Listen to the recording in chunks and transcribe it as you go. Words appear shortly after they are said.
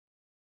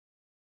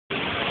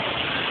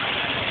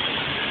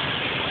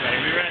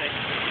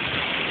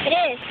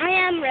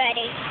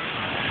ready.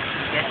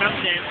 Here comes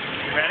James.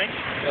 You ready?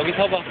 여기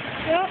서봐.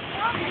 Yep.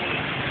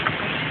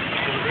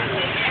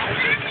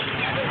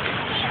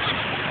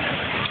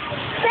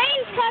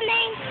 Train's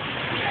coming.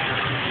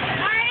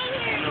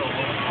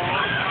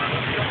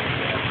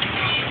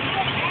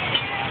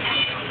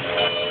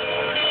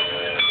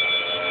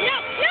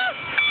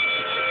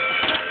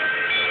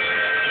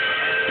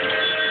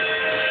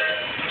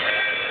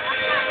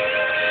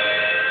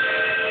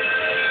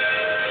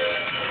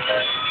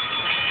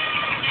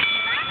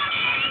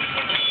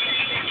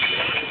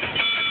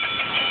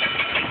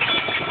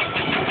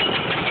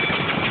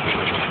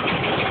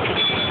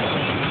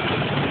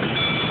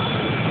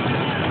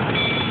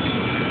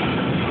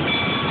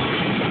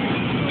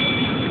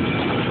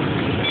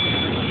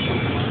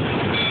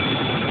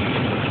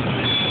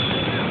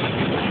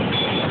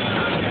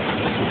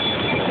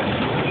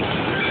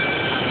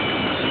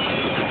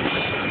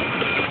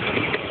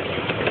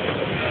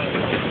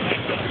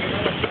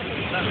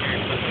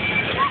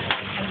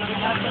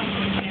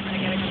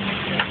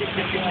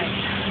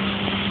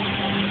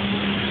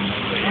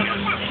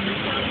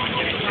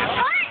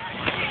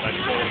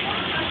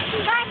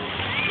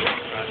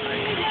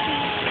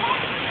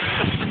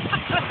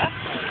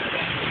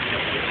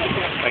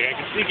 Like, I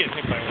can see getting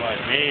hit by what?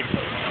 Maybe.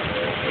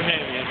 Who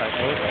hit me if I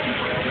close it?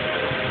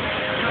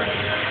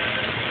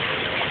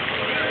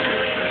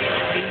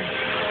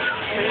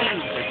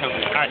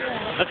 Alright,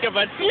 let's go,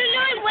 bud. No,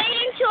 wait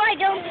until I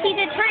don't see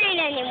the train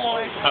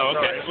anymore. Oh,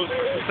 okay.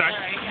 Sorry.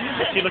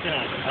 What's she looking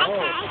at?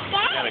 Oh.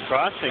 At a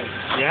crossing.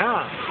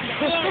 Yeah.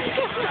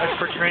 That's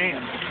for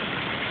trains.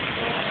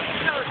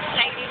 So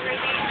exciting right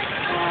now.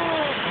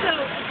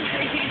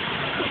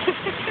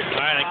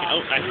 Alright,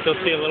 I still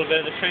see a little bit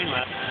of the train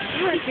left.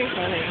 You are too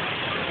funny.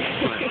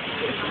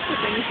 The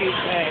things you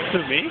say. Who,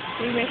 me?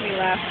 You make me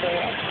laugh so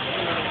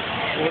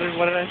much.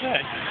 What did I say?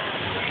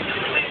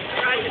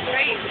 Ride the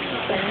train.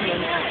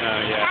 Oh,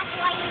 yeah. That's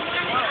why you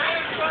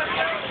want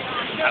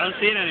to. I don't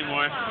see it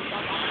anymore.